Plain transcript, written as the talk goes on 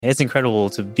It's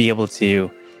incredible to be able to,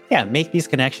 make these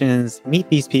connections, meet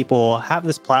these people, have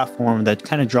this platform that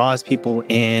kind of draws people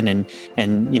in and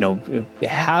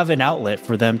have an outlet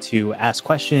for them to ask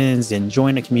questions and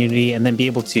join a community and then be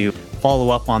able to follow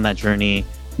up on that journey,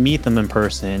 meet them in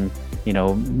person,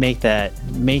 make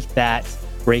that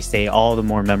race day all the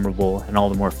more memorable and all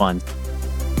the more fun.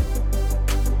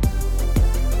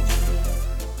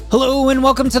 Hello and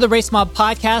welcome to the Race Mob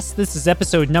Podcast. This is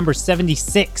episode number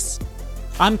 76.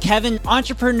 I'm Kevin,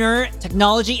 entrepreneur,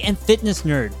 technology, and fitness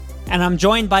nerd, and I'm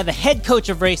joined by the head coach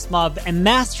of Race Mob and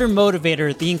master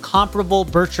motivator, the incomparable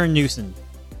Bertrand Newson.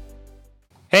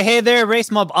 Hey there, Race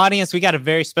Mob audience. We got a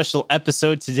very special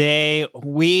episode today.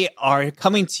 We are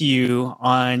coming to you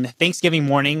on Thanksgiving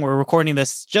morning. We're recording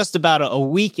this just about a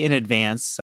week in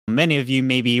advance. Many of you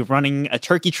may be running a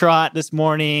turkey trot this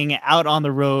morning, out on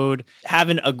the road,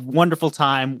 having a wonderful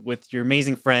time with your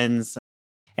amazing friends.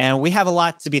 And we have a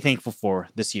lot to be thankful for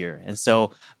this year. And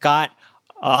so got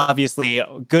obviously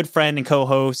a good friend and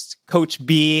co-host, Coach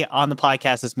B, on the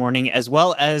podcast this morning, as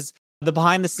well as the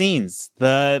behind the scenes,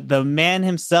 the man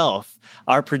himself,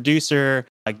 our producer,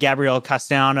 Gabriel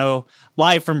Castellano,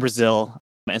 live from Brazil.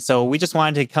 And so we just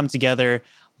wanted to come together,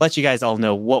 let you guys all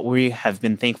know what we have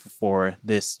been thankful for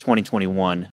this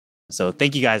 2021. So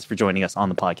thank you guys for joining us on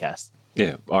the podcast.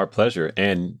 Yeah, our pleasure.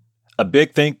 And a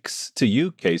big thanks to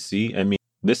you, Casey. I mean,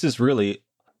 this is really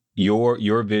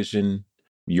your vision,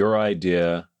 your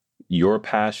idea, your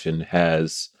passion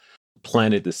has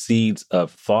planted the seeds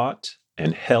of thought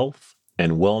and health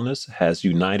and wellness, has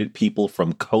united people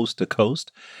from coast to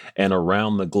coast and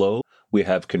around the globe. We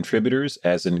have contributors,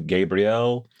 as in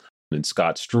Gabriel and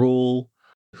Scott Struhl,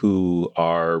 who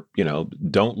are,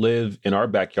 don't live in our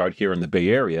backyard here in the Bay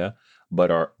Area, but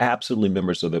are absolutely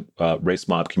members of the Race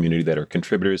Mob community that are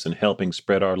contributors and helping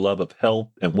spread our love of health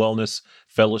and wellness,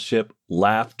 fellowship,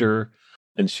 laughter,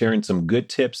 and sharing some good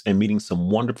tips and meeting some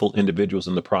wonderful individuals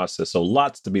in the process. So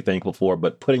lots to be thankful for,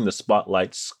 but putting the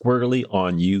spotlight squarely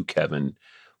on you, Kevin.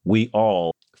 We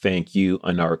all thank you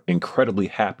and are incredibly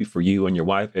happy for you and your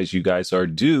wife, as you guys are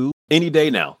due any day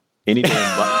now. Any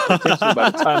day, potentially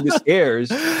by the time this airs.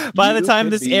 By the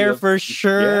time this airs, for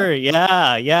sure.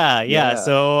 Yeah.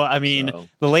 So, I mean,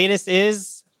 the latest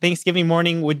is Thanksgiving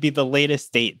morning would be the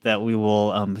latest date that we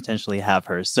will potentially have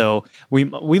her. So we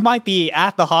might be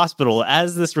at the hospital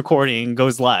as this recording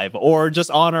goes live or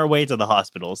just on our way to the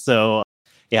hospital. So,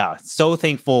 yeah, so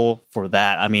thankful for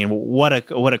that. I mean, what a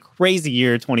crazy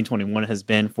year 2021 has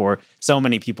been for so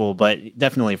many people, but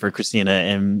definitely for Christina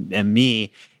and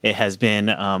me, it has been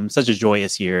such a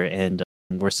joyous year, and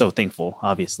we're so thankful,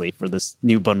 obviously, for this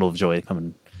new bundle of joy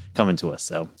coming to us.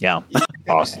 So, yeah,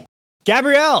 awesome.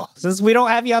 Gabrielle, since we don't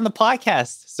have you on the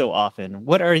podcast so often,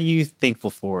 what are you thankful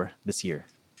for this year?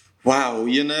 Wow,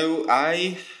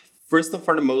 first and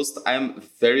foremost, I am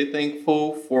very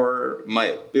thankful for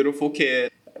my beautiful kid.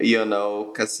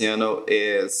 Cassiano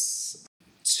is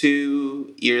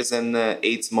 2 years and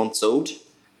 8 months old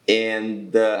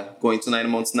and going to 9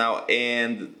 months now,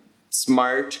 and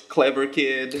smart, clever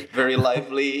kid, very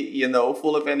lively,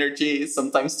 full of energy,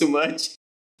 sometimes too much.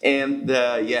 And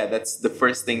that's the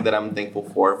first thing that I'm thankful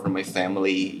for my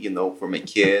family, for my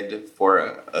kid,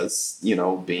 for us,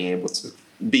 being able to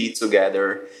be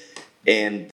together.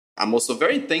 And I'm also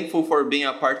very thankful for being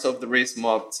a part of the Race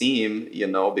Mob team,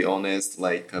 be honest,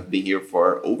 I've been here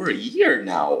for over a year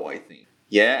now, I think.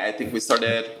 Yeah, I think we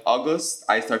started August.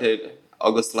 I started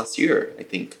August last year, I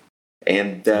think.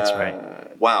 And that's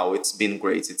right. Wow, it's been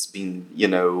great. It's been,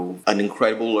 an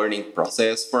incredible learning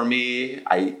process for me.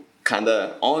 I kind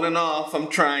of on and off, I'm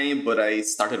trying, but I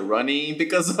started running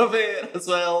because of it as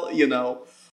well,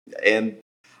 and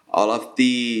all of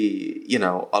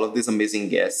these amazing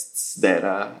guests that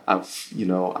I've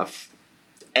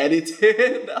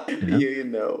edited.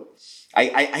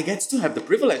 I get to have the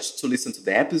privilege to listen to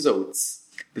the episodes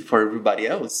before everybody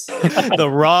else. The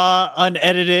raw,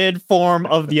 unedited form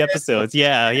of the episodes.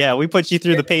 Yeah. We put you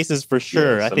through the paces for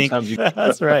sure. Yeah, I think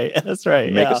that's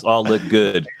right. Make us all look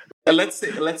good. Let's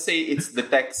say it's the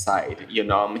tech side.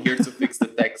 I'm here to fix the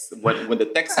tech. When the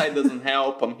tech side doesn't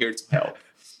help, I'm here to help.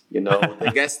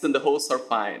 The guests and the hosts are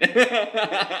fine.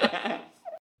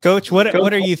 Coach,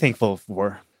 what are you thankful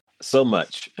for? So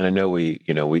much. And I know we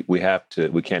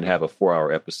can't have a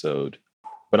 4-hour episode,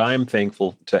 but I am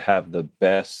thankful to have the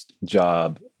best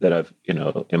job that I've,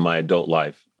 in my adult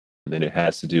life. And it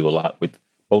has to do a lot with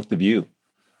both of you.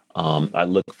 I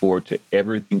look forward to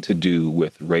everything to do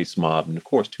with Race Mob and, of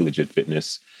course, Too Legit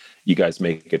Fitness. You guys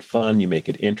make it fun. You make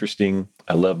it interesting.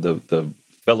 I love the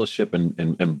fellowship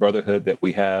and brotherhood that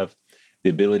we have, the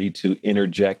ability to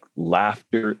interject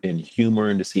laughter and humor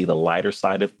and to see the lighter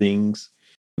side of things.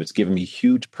 It's given me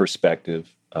huge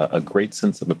perspective, a great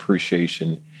sense of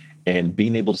appreciation, and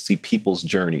being able to see people's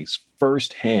journeys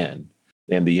firsthand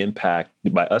and the impact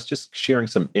by us just sharing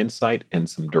some insight and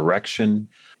some direction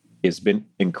has been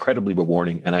incredibly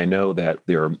rewarding. And I know that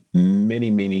there are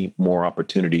many, many more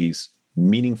opportunities,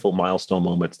 meaningful milestone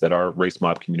moments that our Race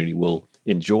Mob community will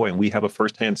enjoy. And we have a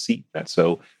firsthand seat in that.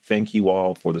 So thank you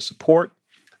all for the support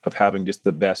of having just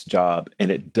the best job. And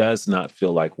it does not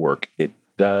feel like work. It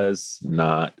does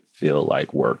not feel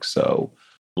like work. So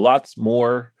lots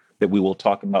more that we will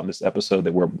talk about in this episode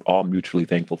that we're all mutually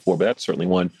thankful for. But that's certainly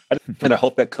one. And I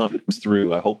hope that comes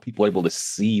through. I hope people are able to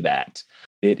see that.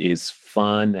 It is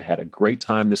fun. I had a great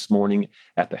time this morning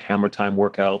at the Hammer Time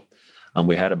workout.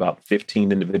 We had about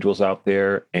 15 individuals out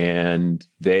there, and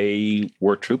they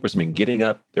were troopers. I mean, getting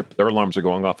up, their alarms are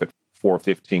going off at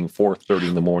 4:15, 4:30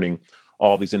 in the morning.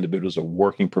 All these individuals are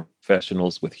working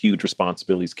professionals with huge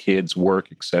responsibilities, kids, work,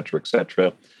 et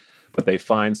cetera, but they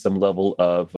find some level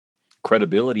of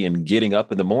credibility in getting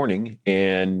up in the morning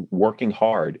and working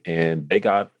hard. And they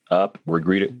got up, were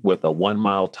greeted with a 1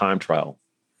 mile time trial.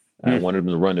 I wanted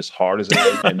them to run as hard as they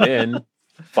could, and then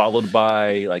followed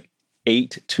by like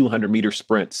 8 200-meter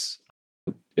sprints,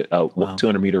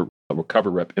 200-meter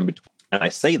recovery rep in between. And I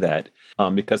say that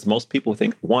because most people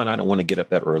think, one, I don't want to get up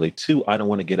that early. Two, I don't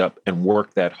want to get up and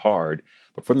work that hard.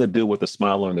 But for them to do it with a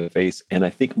smile on their face, and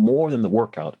I think more than the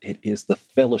workout, it is the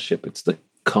fellowship, it's the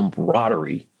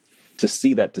camaraderie. To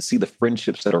see the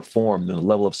friendships that are formed and the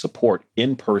level of support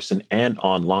in person and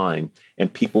online,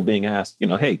 and people being asked,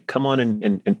 hey, come on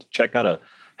and check out a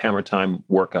Hammer Time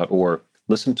workout or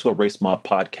listen to a Race Mob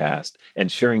podcast,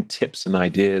 and sharing tips and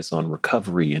ideas on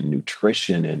recovery and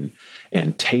nutrition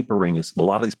and tapering. A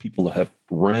lot of these people have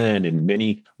run in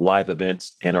many live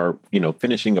events and are,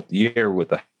 finishing up the year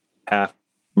with a half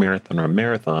marathon or a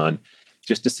marathon.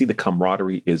 Just to see the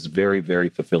camaraderie is very, very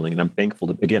fulfilling. And I'm thankful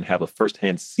to, again, have a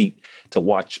firsthand seat to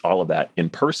watch all of that in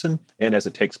person and as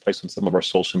it takes place on some of our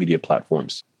social media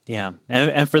platforms. Yeah.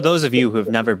 And for those of you who have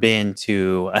never been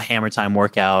to a Hammer Time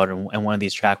workout and one of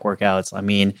these track workouts, I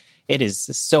mean, it is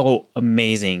so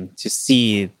amazing to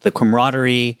see the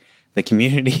camaraderie, the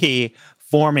community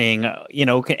forming,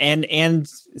 and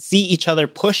see each other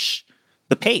push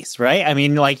the pace, right? I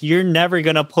mean, like, you're never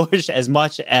going to push as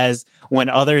much as when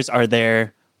others are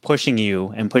there pushing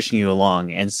you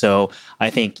along. And so I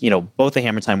think, both the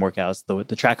Hammer Time workouts,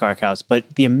 the track workouts,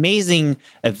 but the amazing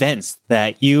events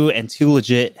that you and Too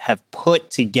Legit have put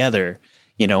together,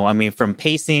 from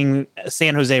pacing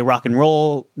San Jose Rock and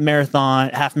Roll Marathon,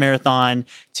 half marathon,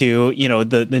 to,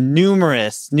 the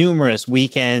numerous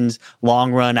weekend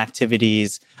long run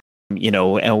activities,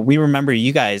 and we remember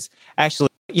you guys actually,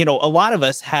 a lot of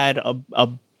us had a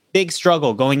big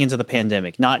struggle going into the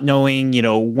pandemic, not knowing,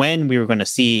 when we were going to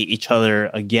see each other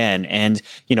again. And,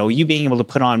 you being able to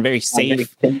put on very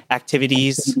safe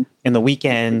activities in the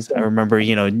weekends. I remember,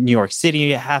 New York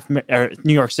City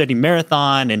New York City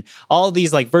Marathon and all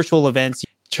these like virtual events,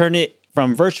 turn it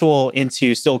from virtual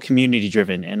into still community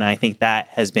driven. And I think that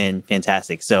has been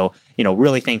fantastic. So,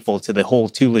 really thankful to the whole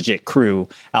Too Legit crew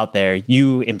out there,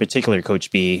 you in particular,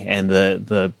 Coach B, and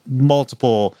the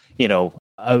multiple,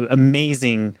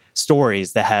 amazing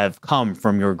stories that have come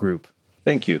from your group.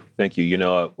 Thank you.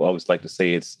 I always like to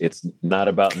say it's not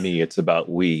about me, it's about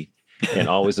we, and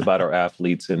always about our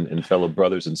athletes and fellow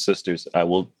brothers and sisters. I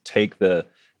will take the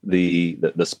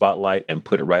spotlight and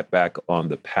put it right back on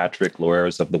the Patrick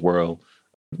Loeras of the world,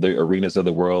 the Arenas of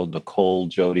the world, Nicole,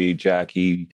 Jody,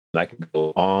 Jackie. I can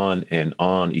go on and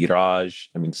on.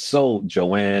 Iraj.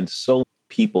 Joanne, so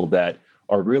people that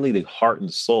are really the heart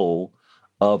and soul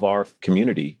of our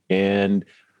community, and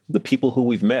the people who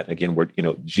we've met. Again, we're,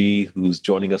 G, who's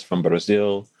joining us from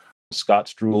Brazil, Scott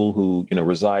Struhl, who,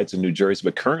 resides in New Jersey,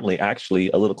 but currently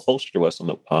actually a little closer to us on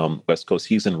the West Coast.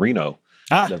 He's in Reno,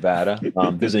 Nevada,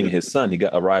 visiting his son. He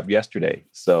arrived yesterday.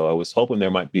 So I was hoping there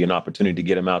might be an opportunity to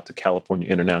get him out to California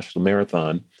International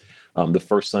Marathon the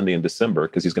first Sunday in December,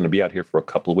 because he's going to be out here for a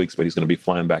couple of weeks, but he's going to be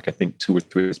flying back, I think, 2 or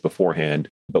 3 weeks beforehand.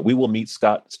 But we will meet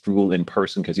Scott Struhl in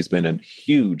person, because he's been a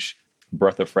huge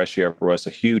breath of fresh air for us, a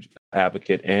huge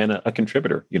advocate and a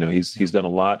contributor. He's done a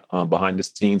lot behind the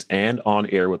scenes and on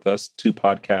air with us, 3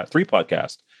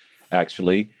 podcasts,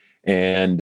 actually.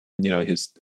 And, his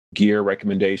gear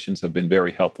recommendations have been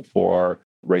very helpful for our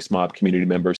Race Mob community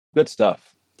members. Good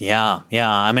stuff. Yeah.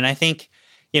 I think,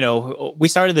 we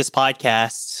started this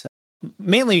podcast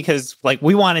mainly because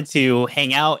we wanted to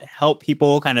hang out, help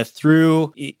people kind of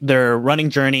through their running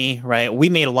journey, right? We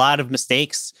made a lot of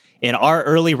mistakes in our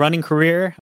early running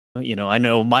career. I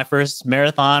know my first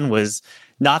marathon was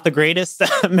not the greatest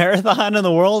marathon in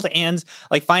the world, and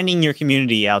like finding your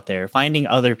community out there, finding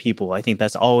other people. I think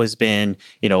that's always been,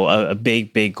 a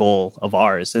big, big goal of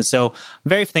ours. And so I'm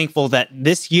very thankful that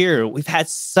this year we've had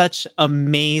such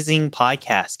amazing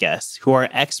podcast guests who are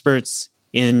experts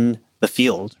in the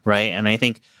field, right? And I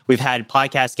think we've had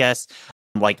podcast guests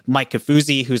like Mike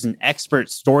Kafuzi, who's an expert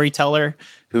storyteller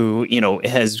who,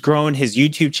 has grown his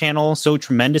YouTube channel so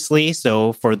tremendously.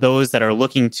 So for those that are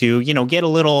looking to, get a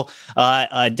little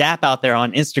dap out there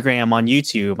on Instagram, on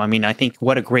YouTube, I mean, I think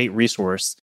what a great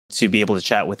resource to be able to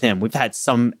chat with him. We've had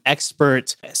some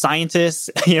expert scientists,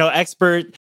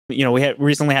 we had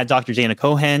recently had Dr. Dana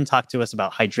Cohen talk to us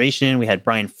about hydration. We had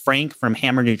Brian Frank from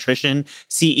Hammer Nutrition,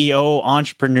 CEO,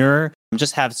 entrepreneur,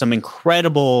 just have some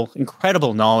incredible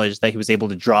knowledge that he was able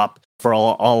to drop for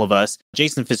all of us.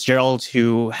 Jason Fitzgerald,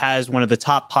 who has one of the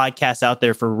top podcasts out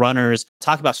there for runners,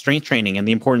 talk about strength training and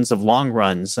the importance of long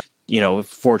runs,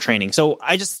 for training. So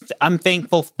I'm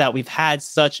thankful that we've had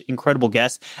such incredible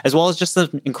guests, as well as just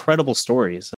some incredible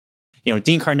stories.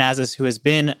 Dean Karnazes, who has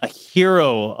been a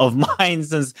hero of mine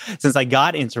since I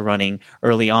got into running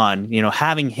early on,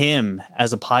 having him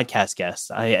as a podcast guest,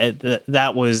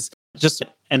 that was just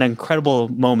an incredible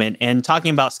moment. And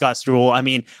talking about Scott Struhl, I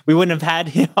mean, we wouldn't have had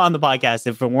him on the podcast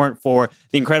if it weren't for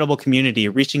the incredible community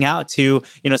reaching out to,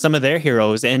 some of their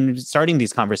heroes and starting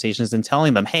these conversations and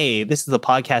telling them, hey, this is a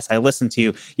podcast I listen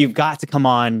to. You've got to come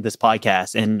on this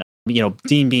podcast. And,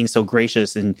 Dean being so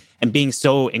gracious and being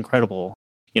so incredible.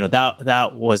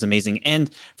 That was amazing. And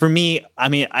for me, I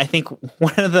mean, I think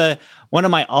one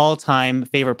of my all-time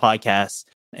favorite podcasts,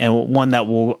 and one that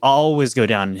will always go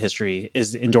down in history,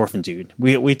 is Endorphin Dude.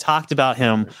 We talked about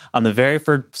him on the very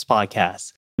first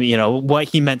podcast, what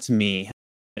he meant to me,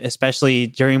 especially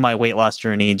during my weight loss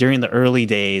journey, during the early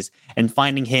days, and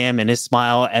finding him and his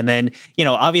smile. And then,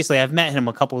 obviously I've met him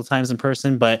a couple of times in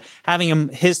person, but having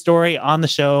his story on the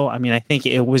show, I mean, I think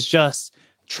it was just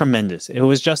tremendous. It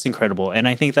was just incredible. And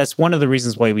I think that's one of the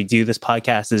reasons why we do this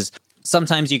podcast is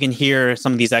sometimes you can hear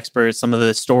some of these experts, some of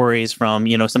the stories from,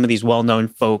 some of these well-known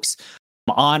folks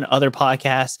on other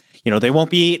podcasts.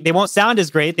 They won't sound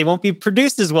as great. They won't be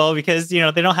produced as well because, they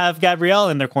don't have Gabrielle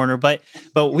in their corner. But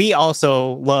we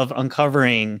also love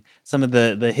uncovering some of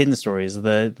the hidden stories,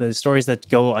 the stories that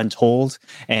go untold.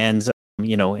 And,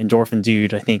 Endorphin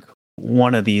Dude, I think,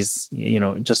 one of these,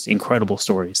 just incredible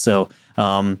stories. So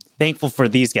thankful for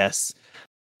these guests.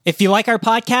 If you like our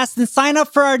podcast, then sign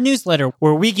up for our newsletter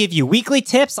where we give you weekly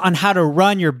tips on how to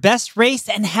run your best race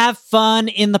and have fun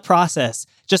in the process.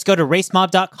 Just go to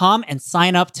racemob.com and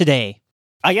sign up today.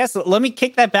 I guess let me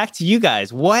kick that back to you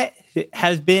guys. What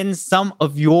has been some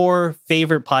of your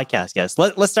favorite podcast guests?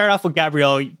 Let's start off with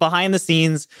Gabrielle. Behind the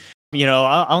scenes, I'm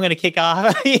going to kick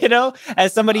off,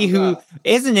 as somebody who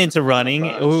isn't into running.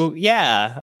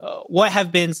 What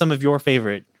have been some of your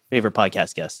favorite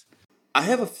podcast guests? I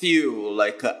have a few.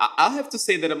 Like I have to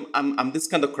say that I'm this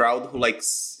kind of crowd who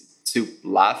likes to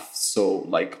laugh. So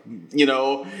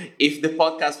if the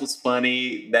podcast was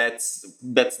funny, that's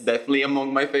definitely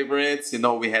among my favorites.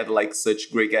 We had like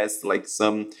such great guests,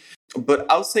 but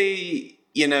I'll say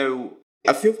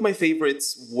a few of my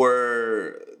favorites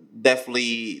were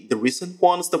definitely the recent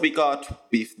ones that we got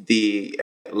with the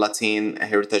Latin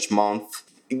Heritage Month.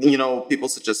 People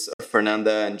such as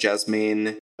Fernanda and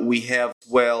Jasmine. We have,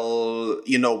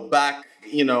 back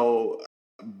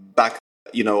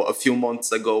a few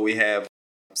months ago,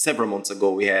 several months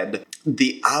ago, we had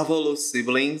the Avalos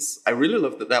siblings. I really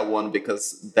loved that one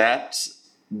because that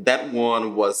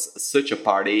one was such a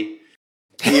party.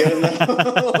 We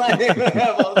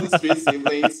have all these three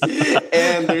siblings,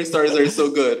 and their stories are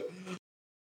so good.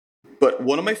 But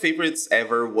one of my favorites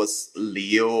ever was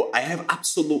Leo. I have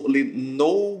absolutely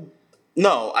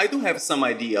no, I do have some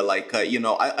idea.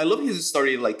 I love his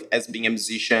story, as being a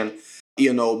musician,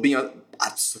 being a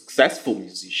successful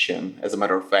musician, as a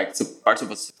matter of fact. So part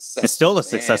of a success. It's still a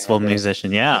successful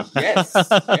musician, yeah. Yes.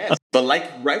 But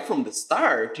right from the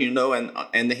start, and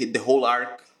the whole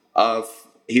arc of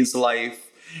his life.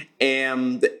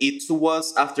 And it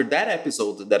was after that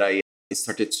episode that I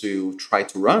started to try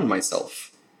to run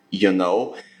myself.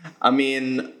 I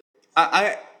mean,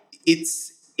 I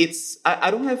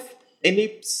don't have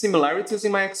any similarities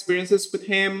in my experiences with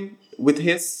him, with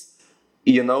his,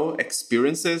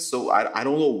 experiences. So I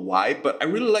don't know why, but I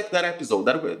really like that episode.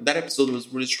 That episode was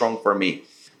really strong for me,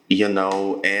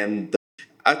 and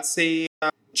I'd say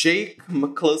Jake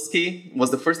McCluskey was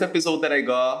the first episode that I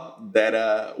got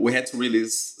that we had to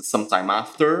release sometime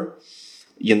after,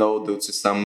 due to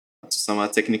some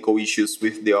technical issues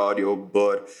with the audio,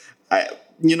 but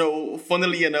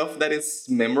funnily enough, that is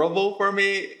memorable for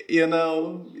me.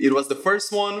 It was the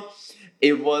first one,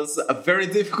 It was a very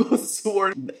difficult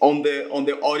tour on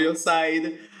the audio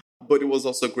side, but it was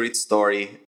also a great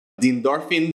story. The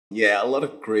endorphin, yeah, a lot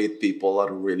of great people, a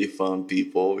lot of really fun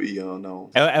people,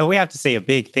 And we have to say a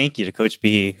big thank you to Coach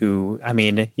B, who, I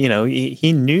mean,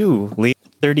 he knew Lee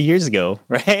 30 years ago,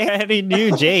 right? And he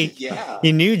knew Jake. Yeah.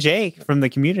 He knew Jake from the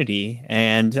community.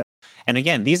 And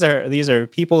again, these are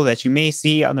people that you may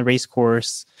see on the race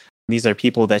course. These are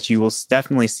people that you will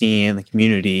definitely see in the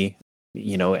community,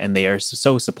 and they are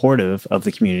so supportive of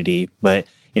the community. But,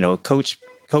 Coach,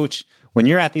 when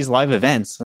you're at these live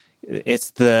events,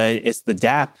 it's the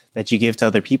DAP that you give to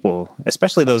other people,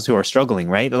 especially those who are struggling,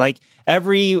 right? Like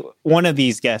every one of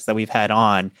these guests that we've had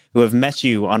on who have met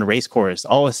you on a race course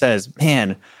always says,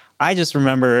 man, I just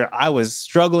remember I was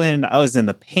struggling. I was in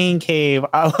the pain cave.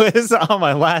 I was on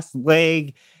my last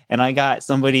leg, and I got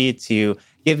somebody to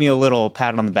give me a little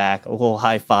pat on the back, a little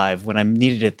high five when I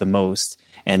needed it the most.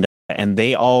 And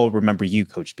they all remember you,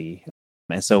 Coach B.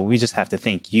 And so we just have to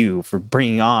thank you for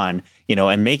bringing on,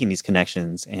 and making these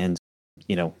connections. And,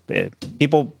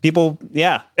 people,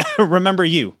 yeah, remember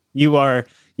you. You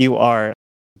are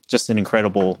just an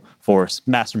incredible force,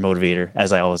 master motivator,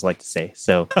 as I always like to say.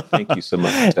 So thank you so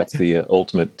much. That's the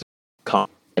ultimate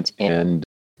compliment. And,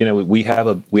 we have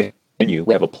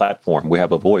a platform, we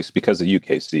have a voice because of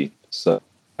UKC. So.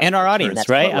 And our audience,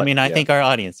 right? I mean, I think our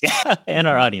audience, yeah, and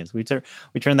our audience. We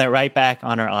turn that right back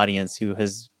on our audience who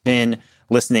has been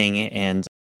listening and,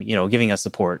 giving us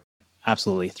support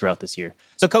absolutely throughout this year.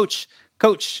 So Coach,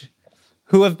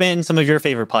 who have been some of your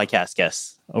favorite podcast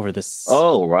guests over this?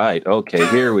 Oh, right. Okay,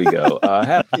 here we go.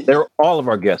 All of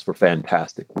our guests were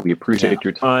fantastic. We appreciate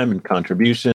your time and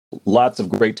contribution. Lots of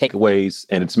great takeaways,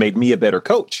 and it's made me a better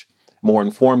coach, more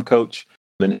informed coach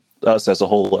than us as a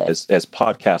whole as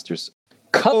podcasters.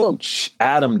 Coach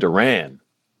Adam Duran.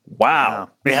 Wow.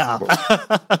 Yeah.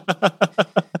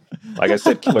 Like I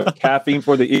said, caffeine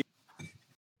for the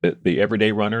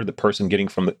everyday runner, the person getting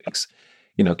from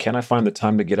the, can I find the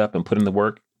time to get up and put in the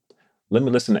work? Let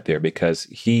me listen there, because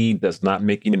he does not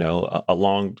make, a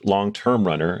long-term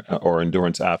runner or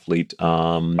endurance athlete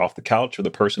off the couch, or the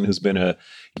person who's been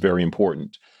very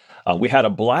important. We had a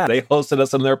blast. They hosted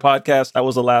us on their podcast. That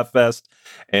was a laugh fest,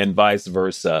 and vice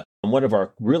versa. One of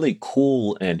our really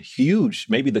cool and huge,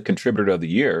 maybe the contributor of the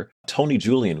year, Tony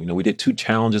Julian. We did 2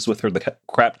 challenges with her, the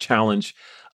crap challenge.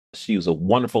 She was a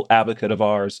wonderful advocate of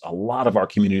ours. A lot of our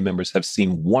community members have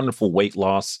seen wonderful weight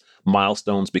loss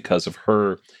milestones because of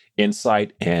her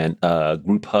insight and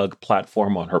group hug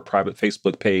platform on her private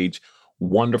Facebook page.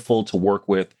 Wonderful to work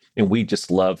with. And we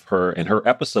just love her. And her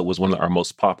episode was one of our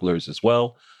most popular as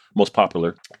well.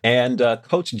 And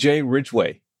Coach Jay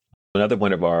Ridgway, another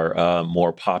one of our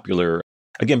more popular,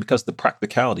 again, because the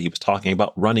practicality, he was talking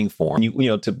about running form.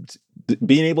 To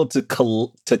being able to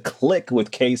click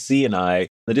with KC and I,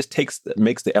 it just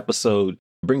makes the episode,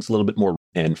 brings a little bit more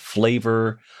and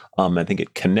flavor. I think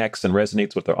it connects and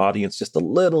resonates with our audience just a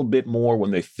little bit more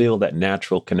when they feel that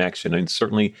natural connection. And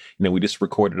certainly, we just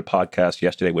recorded a podcast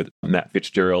yesterday with Matt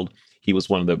Fitzgerald. He was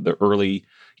one of the early,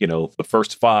 the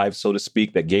first 5, so to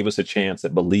speak, that gave us a chance,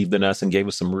 that believed in us and gave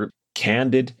us some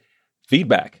candid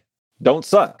feedback. Don't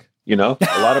suck, a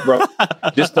lot of bro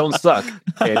just don't suck.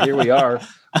 And here we are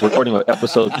recording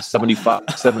episode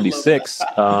 76,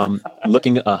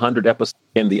 looking at 100 episodes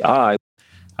in the eye.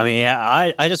 I mean,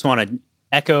 yeah, I just want to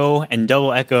echo and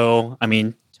double echo. I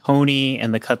mean, Tony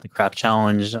and the Cut the Crap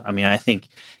Challenge. I mean, I think,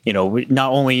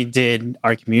 not only did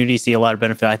our community see a lot of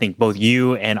benefit, I think both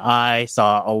you and I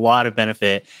saw a lot of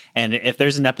benefit. And if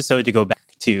there's an episode to go back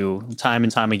to time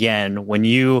and time again, when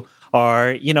you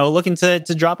are, looking to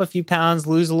drop a few pounds,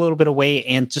 lose a little bit of weight,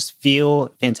 and just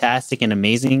feel fantastic and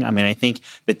amazing. I mean, I think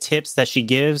the tips that she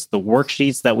gives, the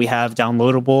worksheets that we have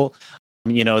downloadable,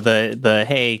 the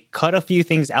hey, cut a few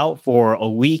things out for a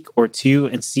week or 2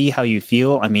 and see how you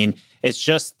feel. I mean, it's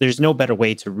just, there's no better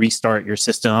way to restart your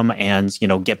system and,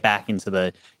 get back into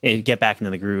the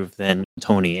groove than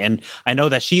Tony. And I know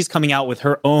that she's coming out with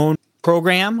her own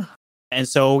program. And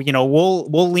so,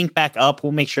 we'll link back up.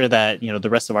 We'll make sure that, the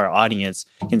rest of our audience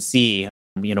can see,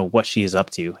 what she is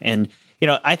up to. And,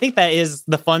 I think that is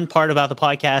the fun part about the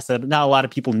podcast that not a lot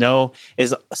of people know,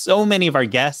 is so many of our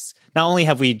guests, not only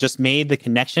have we just made the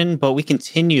connection, but we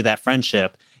continue that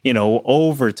friendship,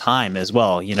 over time as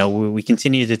well. We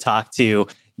continue to talk to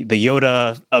the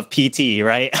Yoda of PT,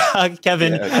 right?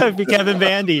 Kevin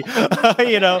Bandy.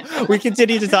 We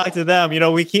continue to talk to them.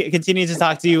 We continue to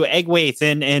talk to Egg Weights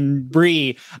and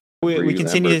Bree. We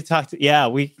continue to talk to,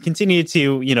 we continue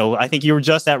to, I think you were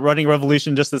just at Running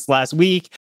Revolution just this last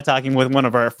week, talking with one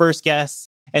of our first guests.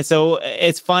 And so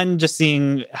it's fun just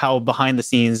seeing how behind the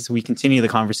scenes we continue the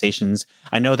conversations.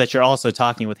 I know that you're also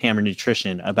talking with Hammer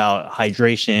Nutrition about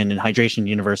hydration and Hydration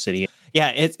University.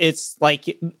 Yeah, it's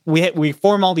like we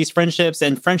form all these friendships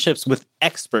and friendships with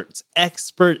experts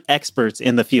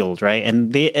in the field, right?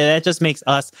 And that just makes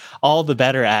us all the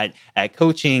better at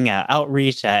coaching, at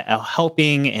outreach, at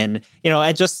helping, and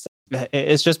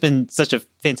it's just been such a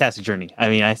fantastic journey. I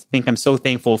mean, I think I'm so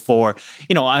thankful for,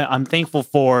 I'm thankful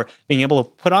for being able to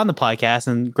put on the podcast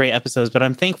and great episodes, but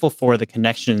I'm thankful for the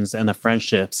connections and the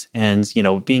friendships and,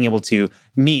 being able to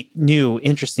meet new,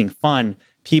 interesting, fun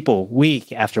people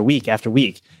week after week after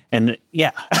week. And yeah,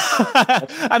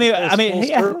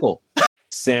 circle.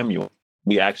 Samuel,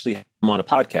 we actually had him on a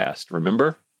podcast,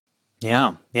 remember?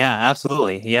 Yeah,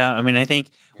 absolutely. Yeah. I mean, I think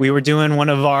we were doing one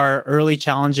of our early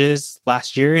challenges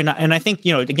last year. And I think,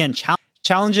 again,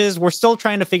 challenges, we're still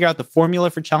trying to figure out the formula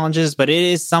for challenges, but it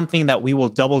is something that we will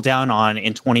double down on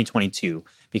in 2022,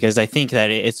 because I think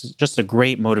that it's just a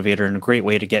great motivator and a great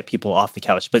way to get people off the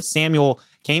couch. But Samuel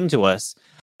came to us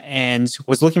and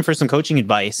was looking for some coaching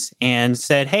advice and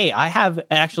said, hey, I have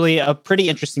actually a pretty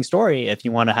interesting story if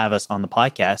you want to have us on the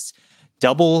podcast.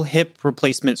 Double hip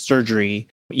replacement surgery,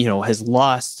 has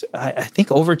lost, I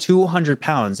think, over 200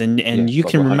 pounds. And you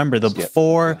can remember the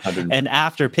before and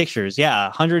after pictures. Yeah,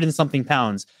 100 and something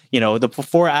pounds. The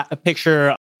before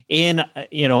picture in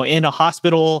a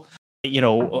hospital,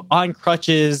 on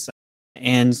crutches,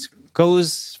 and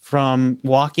goes from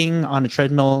walking on a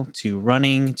treadmill to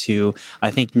running to,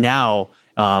 I think now,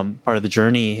 part of the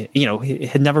journey, he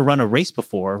had never run a race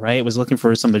before, right? Was looking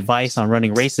for some advice on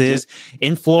running races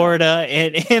in Florida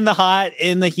and in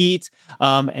the heat,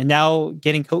 and now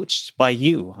getting coached by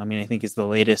you. I mean, I think is the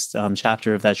latest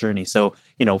chapter of that journey. So,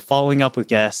 following up with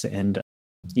guests and,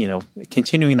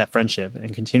 continuing that friendship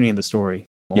and continuing the story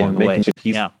along the way.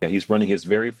 He's running his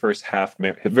very first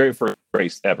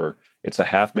race ever. It's a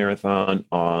half marathon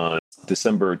on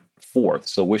December 4th.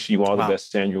 So wishing you all the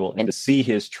best, Samuel. And to see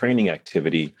his training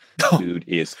activity, dude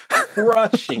is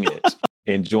crushing it.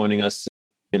 And joining us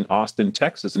in Austin,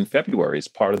 Texas in February as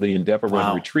part of the Endeavor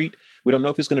Run retreat. We don't know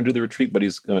if he's going to do the retreat, but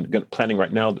he's planning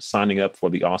right now signing up for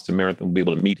the Austin Marathon. We'll be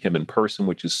able to meet him in person,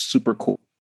 which is super cool.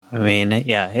 I mean,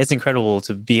 it's incredible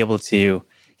to be able to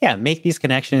make these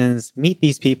connections, meet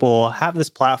these people, have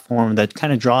this platform that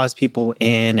kind of draws people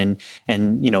in and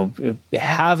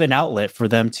have an outlet for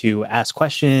them to ask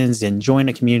questions and join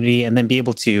a community, and then be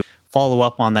able to follow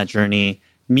up on that journey,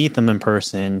 meet them in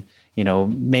person,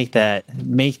 make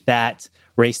that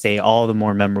race day all the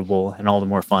more memorable and all the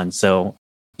more fun. So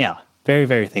yeah, very,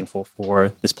 very thankful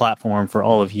for this platform, for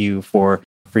all of you, for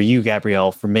you,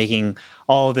 Gabrielle, for making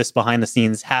all of this behind the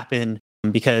scenes happen.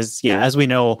 Because as we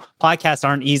know, podcasts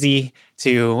aren't easy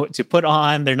to put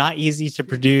on. They're not easy to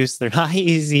produce. They're not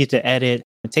easy to edit.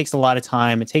 It takes a lot of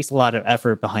time. It takes a lot of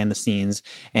effort behind the scenes.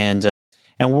 And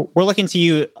we're looking to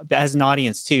you as an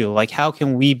audience too. Like, how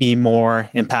can we be more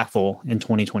impactful in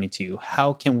 2022?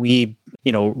 How can we,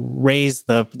 raise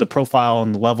the profile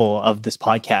and the level of this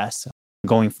podcast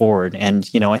going forward? And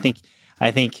I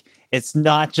think it's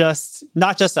not just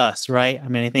us, right? I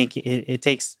mean, I think it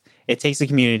takes a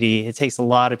community. It takes a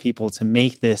lot of people to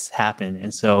make this happen.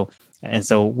 And so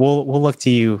we'll look to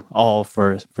you all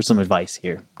for some advice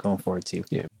here going forward too.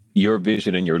 Yeah. Your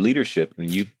vision and your leadership.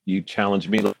 And you challenged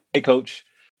me, like, hey, coach,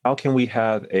 how can we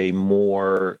have a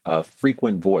more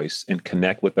frequent voice and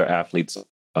connect with our athletes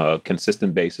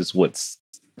consistent basis with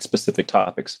specific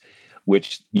topics,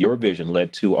 which your vision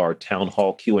led to our town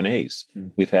hall Q&As.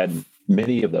 We've had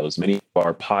many of those. Many of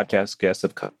our podcast guests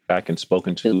have come back and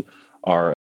spoken to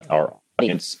our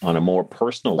audience on a more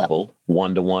personal level,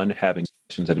 one-to-one, having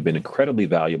sessions that have been incredibly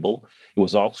valuable. It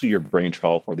was also your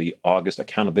brainchild for the August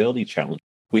Accountability Challenge.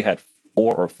 We had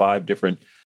 4 or 5 different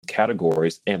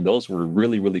categories, and those were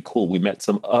really, really cool. We met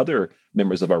some other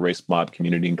members of our Race Mob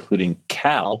community, including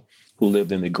Cal, who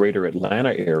lived in the greater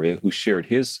Atlanta area, who shared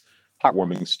his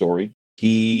heartwarming story.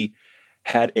 He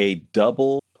had a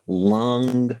double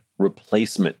lung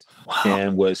replacement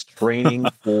and was training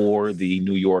for the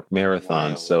New York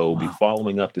Marathon. So we'll be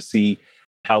following up to see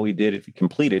how he did if he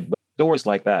completed. But doors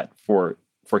like that for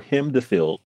him to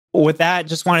fill. With that,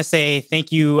 just want to say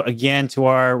thank you again to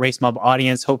our Race Mob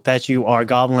audience. Hope that you are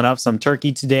gobbling up some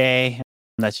turkey today,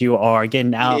 that you are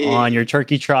getting out on your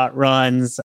turkey trot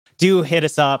runs. Do hit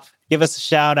us up. Give us a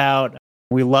shout out.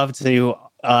 We love to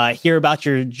hear about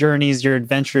your journeys, your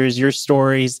adventures, your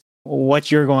stories,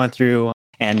 what you're going through.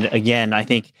 And again, I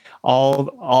think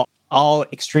all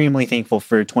extremely thankful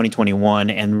for 2021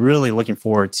 and really looking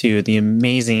forward to the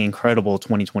amazing, incredible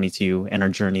 2022 and our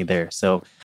journey there. So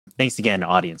thanks again,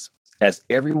 audience. As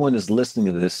everyone is listening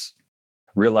to this,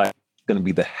 realize it's going to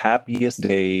be the happiest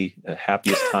day, the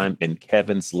happiest time in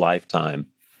Kevin's lifetime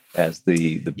as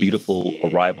the beautiful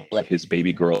arrival of his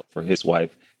baby girl for his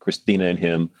wife, Christina, and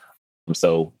him.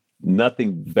 So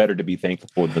nothing better to be thankful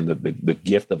for than the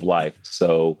gift of life.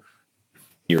 So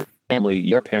your family,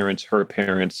 your parents, her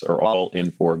parents are all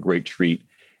in for a great treat.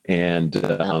 And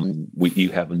you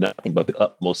have nothing but the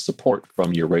utmost support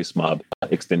from your Race Mob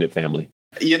extended family.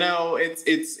 You know,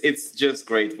 it's just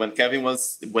great. When Kevin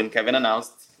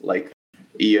announced, like,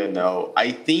 you know,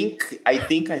 I think I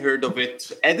heard of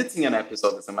it editing an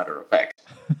episode, as a matter of fact.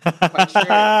 Quite sure.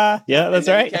 Yeah, that's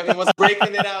right. Kevin was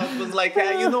breaking it out. It was like,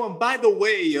 you know, and by the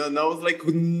way, you know, I was like,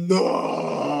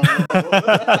 no.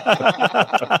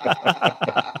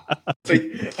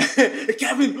 Like,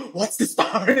 Kevin, what's the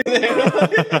star?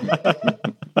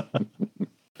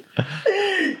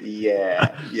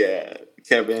 Yeah.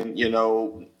 Kevin, you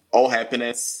know, all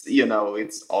happiness, you know,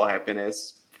 it's all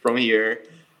happiness from here.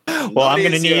 Well, I'm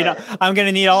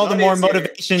gonna need all the more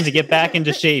motivation to get back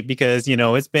into shape because, you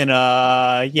know, it's been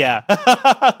yeah.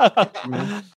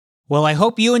 Well, I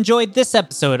hope you enjoyed this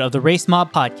episode of the Race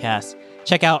Mob Podcast.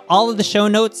 Check out all of the show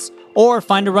notes or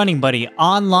find a running buddy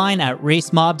online at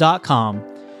racemob.com.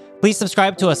 Please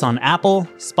subscribe to us on Apple,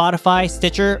 Spotify,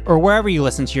 Stitcher, or wherever you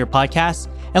listen to your podcasts,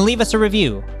 and leave us a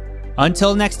review.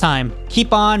 Until next time,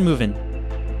 keep on moving.